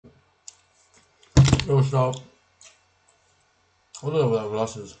So, what are the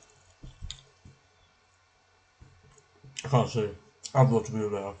glasses? I can't see. I've got to be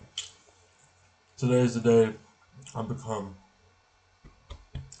there. Today is the day I become.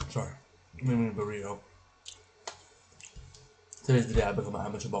 Sorry, maybe a burrito. Today's the day I become an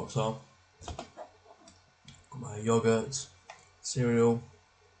amateur boxer. Got my yogurt, cereal,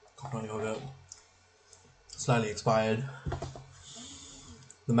 coconut yogurt, slightly expired.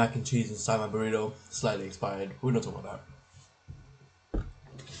 The mac and cheese inside my burrito, slightly expired. We're not talking about that.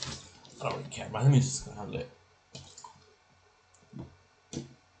 I don't really care, man. Let me just handle it.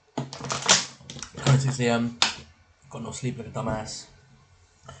 Currently 6 AM. Got no sleep like a dumbass.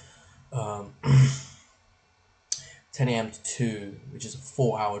 10 AM to 2, which is a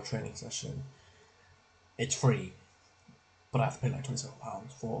 4-hour training session. It's free, but I have to pay like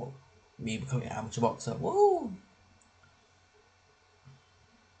 £27 for me becoming an amateur boxer. Woo!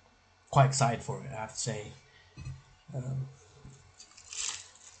 Quite excited for it, I have to say.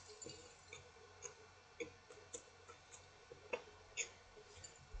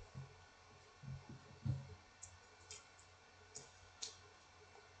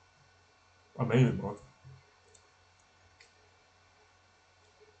 Amazing, bro.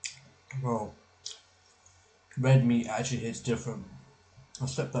 Bro, red meat actually hits different. I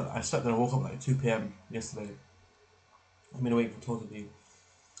slept and I woke up like 2 PM yesterday. I've been awake for totally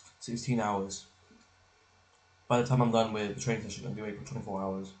 16 hours. By the time I'm done with the training session, I'll be awake for 24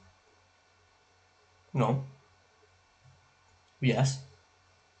 hours. No. Yes.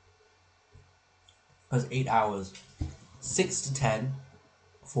 That's 8 hours. 6 to 10,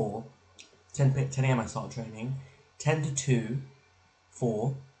 4. 10 AM I start training. 10 to 2,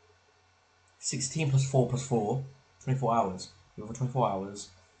 4. 16 plus 4 plus 4. 24 hours. Over 24 hours.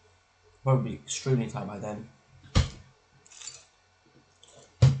 Probably extremely tired by then.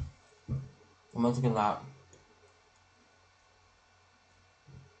 I'm not thinking that.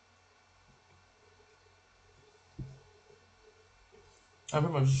 I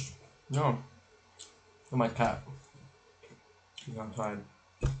pretty much, no. And my cat. She's outside.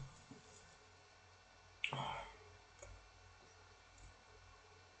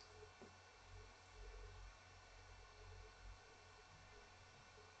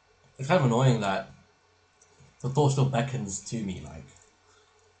 It's kind of annoying that the thought still beckons to me, like,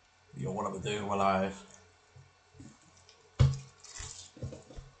 yo, what am I doing in my life?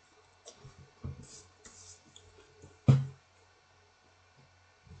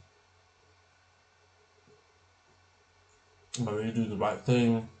 Am I really doing the right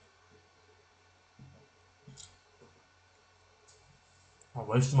thing? Am I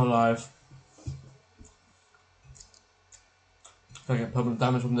wasting my life? If I get permanent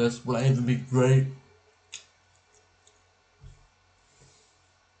damage from this, will I even be great?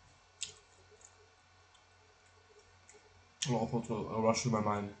 A lot of thoughts will rush through my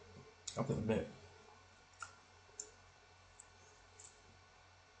mind. I have to admit.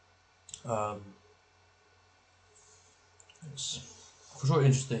 It's for sure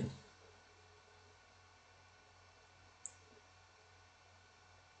interesting.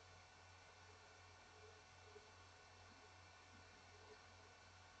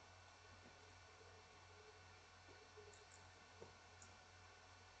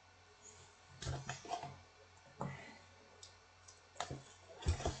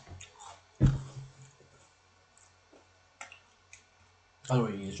 I don't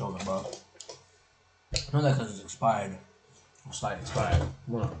really use yogurt, bro. Not that because it's expired. Or slightly expired.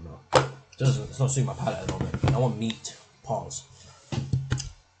 No. It's not suiting my palate at the moment. I want meat. Pause.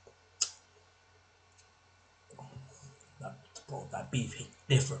 That beef hit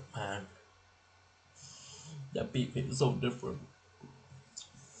different, man. That beef hit so different.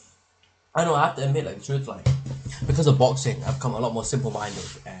 I know, I have to admit, like, the truth, like, because of boxing, I've become a lot more simple-minded,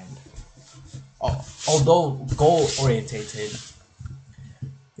 and although goal-orientated,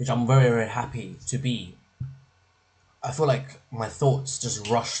 which I'm very, very happy to be, I feel like my thoughts just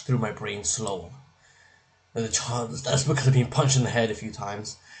rush through my brain slower. There's a chance that's because I've been punched in the head a few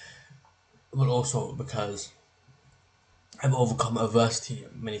times, but also because I've overcome adversity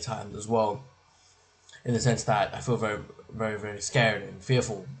many times as well, in the sense that I feel very, very, very scared and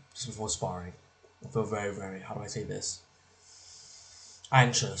fearful just before sparring. I feel very, very, how do I say this?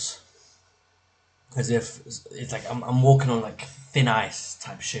 Anxious. As if it's like I'm walking on like thin ice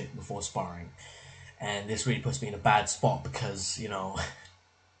type shit before sparring. And this really puts me in a bad spot because, you know,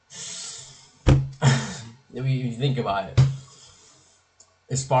 if you think about it,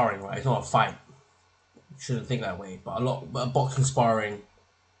 it's sparring, right? It's not a fight. You shouldn't think that way. But boxing sparring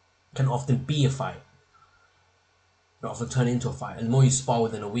can often be a fight. often turn into a fight. And the more you spar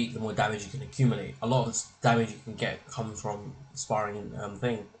within a week, the more damage you can accumulate. A lot of the damage you can get comes from sparring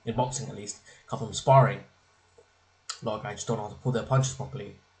in boxing at least, comes from sparring. A lot of guys just don't know how to pull their punches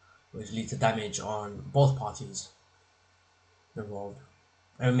properly, which leads to damage on both parties involved.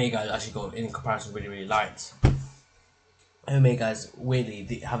 MMA guys actually go in comparison really, really light. MMA guys weirdly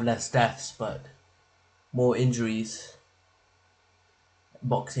they have less deaths but more injuries.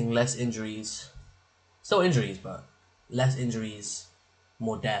 Boxing less injuries, still injuries but less injuries,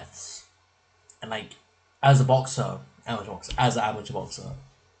 more deaths. And like as an amateur boxer,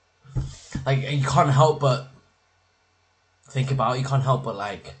 like you can't help but think about you can't help but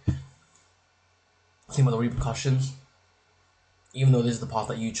like think about the repercussions. Even though this is the path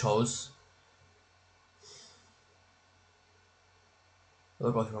that you chose,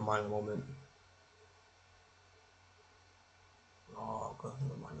 it'll go through my mind in a moment. Oh, I'll go through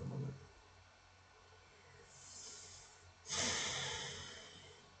my mind in a moment.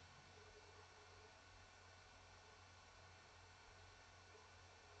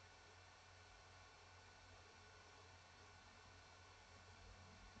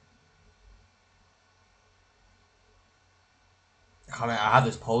 I have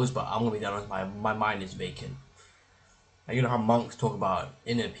this pose, but I'm gonna be honest, my mind is vacant. Like, you know how monks talk about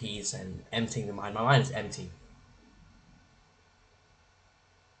inner peace and emptying the mind? My mind is empty.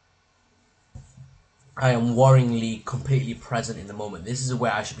 I am worryingly completely present in the moment. This is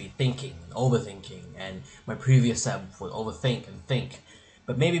where I should be thinking, overthinking, and my previous self would overthink and think.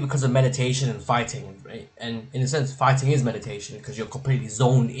 But maybe because of meditation and fighting, right? And in a sense, fighting is meditation because you're completely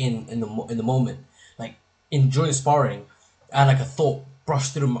zoned in the moment. Like during sparring, I had like a thought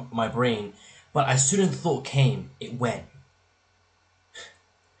brushed through my brain, but as soon as the thought came, it went.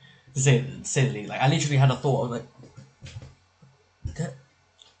 To say the least, like I literally had a thought. I was like,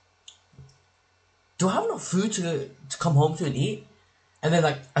 do I have enough food to come home to and eat? And then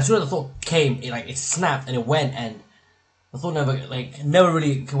like as soon as the thought came, it snapped and it went, and the thought never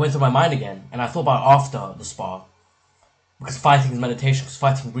really went through my mind again. And I thought about it after the spar, because fighting is meditation. Because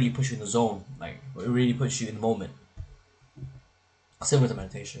fighting really puts you in the zone, like it really puts you in the moment. Similar to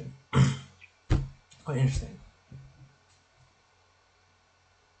meditation. Quite interesting.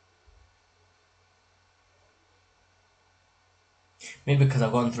 Maybe because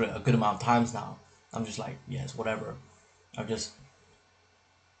I've gone through it a good amount of times now, I'm just like, yes, whatever. I've just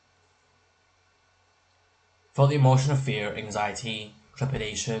felt the emotion of fear, anxiety,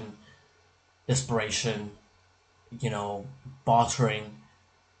 trepidation, desperation, bartering,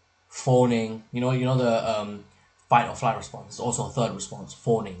 fawning. The fight or flight response. There's also a third response,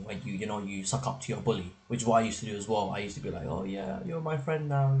 fawning, when you suck up to your bully, which is what I used to do as well. I used to be like, oh yeah, you're my friend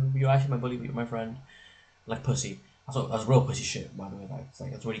now. You're actually my bully, but you're my friend. Like pussy. I thought that was real pussy shit, by the way.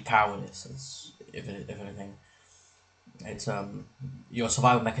 It's really cowardice. It's if anything, it's your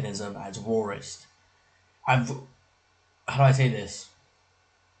survival mechanism at its rawest. How do I say this?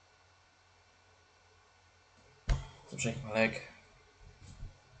 I'm shaking my leg.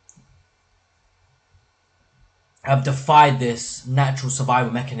 I've defied this natural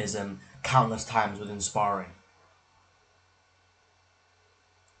survival mechanism countless times within sparring.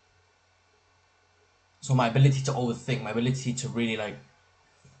 So my ability to overthink, my ability to really like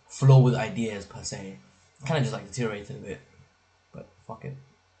flow with ideas per se, kind of just like deteriorated a bit. But fuck it.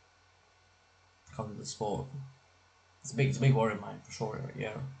 Comes with the sport. It's a big worry of mine for sure.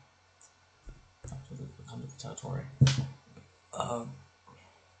 Yeah. Comes with the territory. That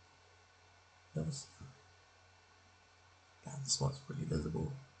was. Damn, this spot's pretty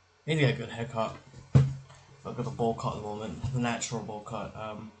visible. Need to get a good haircut. I've got a bowl cut at the moment, the natural bowl cut.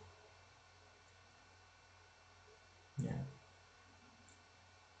 Yeah.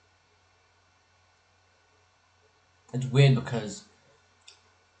 It's weird because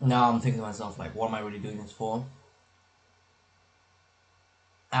now I'm thinking to myself, like, what am I really doing this for?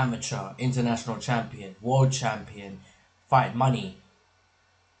 Amateur, international champion, world champion, fight money,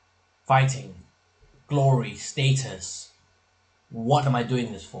 fighting, glory, status. What am I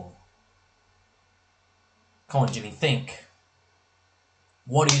doing this for? Come on, Jimmy, think.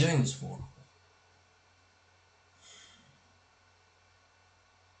 What are you doing this for?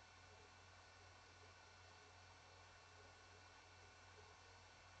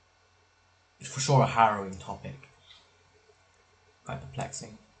 It's for sure a harrowing topic. Quite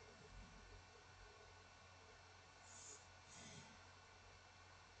perplexing.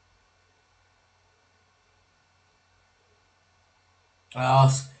 I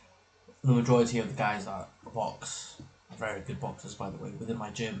ask the majority of the guys that box, very good boxers by the way, within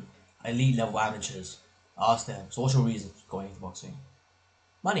my gym, elite level amateurs, I ask them, so what's your reason for going into boxing?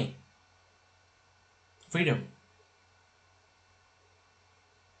 Money. Freedom.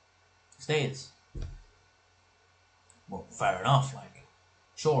 stays. Well, fair enough. Like,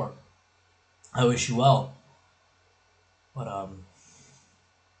 sure, I wish you well, but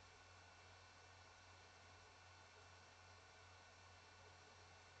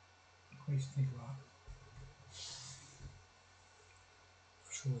crazy to think about.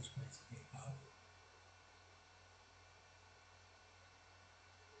 For sure, it's crazy to think about.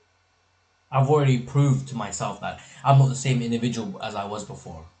 I've already proved to myself that I'm not the same individual as I was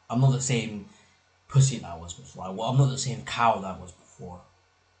before. I'm not the same pussy that I was before. I'm not the same cow that I was before.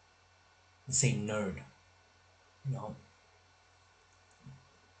 The same nerd. You know?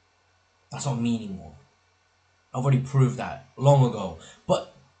 That's not me anymore. I've already proved that long ago.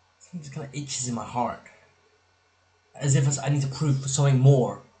 But something just kind of itches in my heart. As if I need to prove something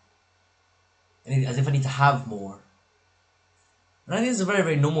more. As if I need to have more. And I think it's a very,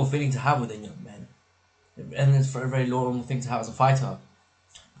 very normal feeling to have within young men. And it's a very normal thing to have as a fighter.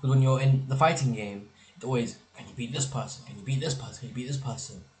 Because when you're in the fighting game, it's always, can you beat this person? Can you beat this person? Can you beat this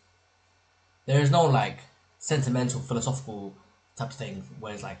person? There is no like sentimental, philosophical type of thing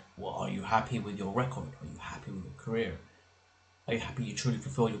where it's like, well, are you happy with your record? Are you happy with your career? Are you happy you truly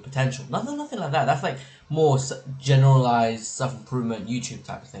fulfill your potential? Nothing like that. That's like more generalized self-improvement YouTube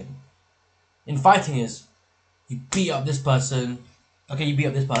type of thing. In fighting is, you beat up this person, okay, you beat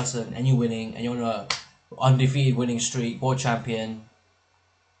up this person and you're winning and you're on a undefeated winning streak, world champion,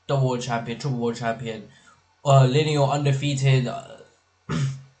 double world champion, triple world champion, lineal undefeated,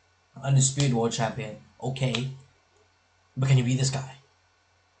 undisputed world champion. Okay, but can you beat this guy?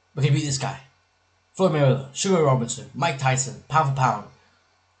 But can you beat this guy? Floyd Mayweather, Sugar Ray Robinson, Mike Tyson, pound for pound.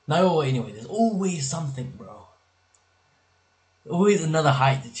 No, anyway, there's always something, bro. Always another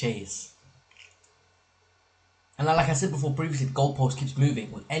height to chase. And like I said before previously, the goalpost keeps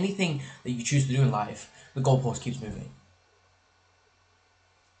moving. With anything that you choose to do in life, the goalpost keeps moving.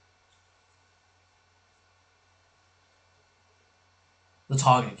 The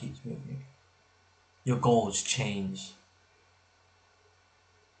target keeps moving. Your goals change.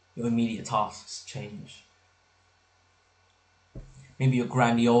 Your immediate tasks change. Maybe your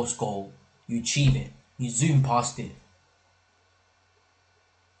grandiose goal, you achieve it, you zoom past it.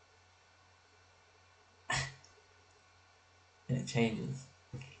 And it changes.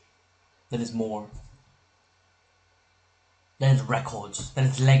 Then it's more. Then it's records. Then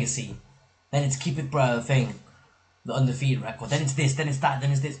it's legacy. Then it's keep it thing. The undefeated record. Then it's this, then it's that,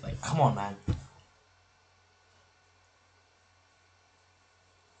 then it's this. Like, come on, man.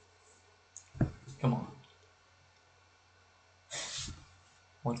 Come on.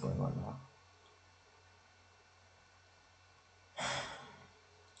 What's going on now?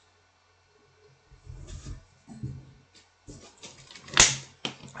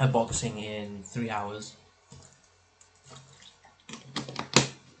 I have boxing in 3 hours.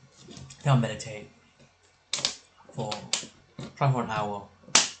 Then I'll meditate try for an hour.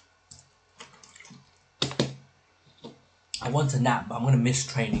 I want to nap, but I'm gonna miss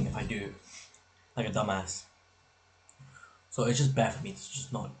training if I do. Like a dumbass. So it's just bad for me to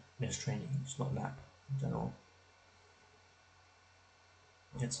just not miss training, just not nap in general.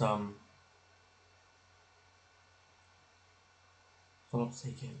 It's a lot to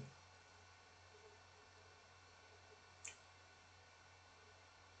take in.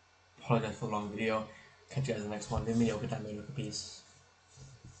 Apologize for the long video. Catch you guys in the next one. Leave me a good time, make a peace.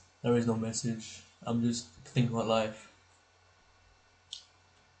 There is no message. I'm just thinking about life.